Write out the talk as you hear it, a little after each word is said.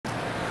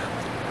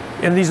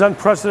In these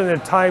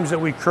unprecedented times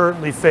that we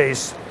currently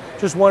face,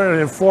 just wanted to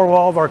inform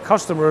all of our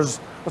customers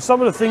of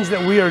some of the things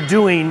that we are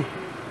doing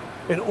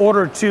in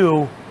order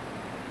to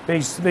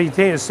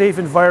maintain a safe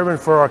environment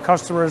for our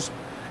customers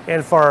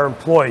and for our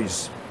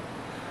employees.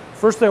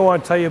 First thing I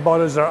want to tell you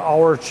about is our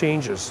hour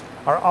changes.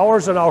 Our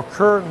hours are now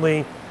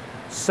currently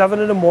 7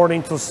 in the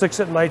morning till 6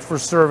 at night for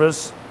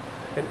service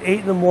and 8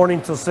 in the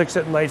morning till 6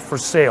 at night for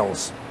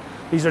sales.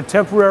 These are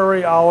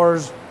temporary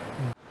hours.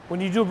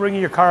 When you do bring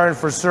your car in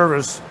for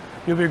service,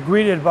 you'll be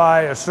greeted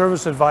by a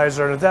service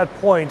advisor, and at that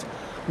point,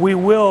 we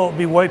will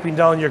be wiping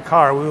down your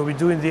car. We will be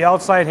doing the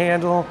outside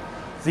handle,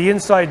 the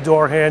inside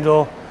door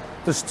handle,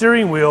 the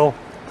steering wheel,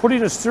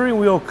 putting a steering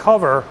wheel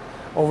cover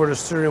over the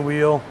steering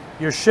wheel,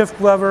 your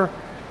shift lever,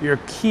 your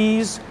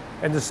keys,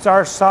 and the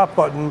start-stop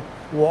button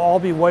will all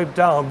be wiped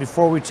down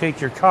before we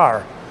take your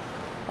car.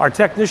 Our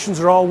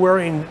technicians are all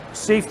wearing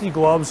safety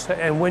gloves,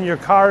 and when your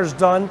car is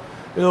done,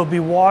 it'll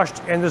be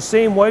washed, and the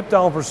same wipe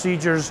down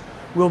procedures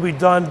will be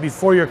done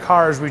before your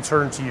car is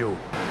returned to you.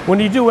 When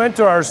you do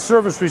enter our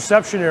service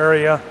reception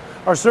area,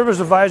 our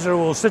service advisor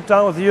will sit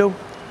down with you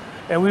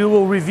and we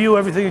will review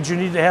everything that you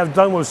need to have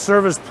done with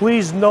service.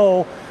 Please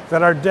know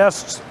that our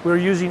desks, we're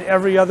using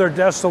every other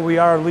desk, so we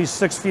are at least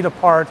 6 feet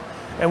apart.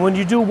 And when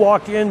you do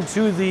walk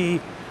into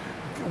the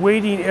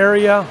waiting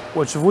area,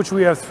 which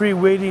we have 3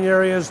 waiting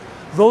areas,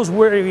 those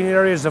waiting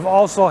areas have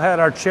also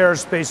had our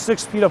chairs spaced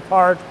 6 feet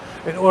apart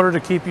in order to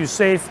keep you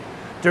safe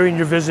during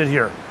your visit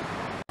here.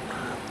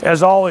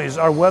 As always,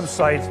 our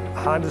website,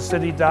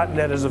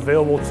 hondacity.net, is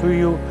available to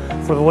you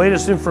for the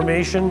latest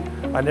information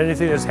on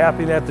anything that's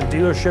happening at the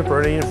dealership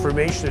or any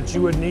information that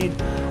you would need,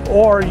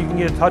 or you can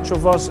get in touch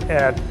with us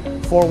at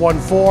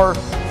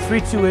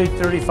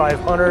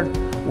 414-328-3500.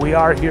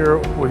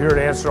 We're here to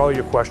answer all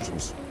your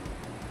questions.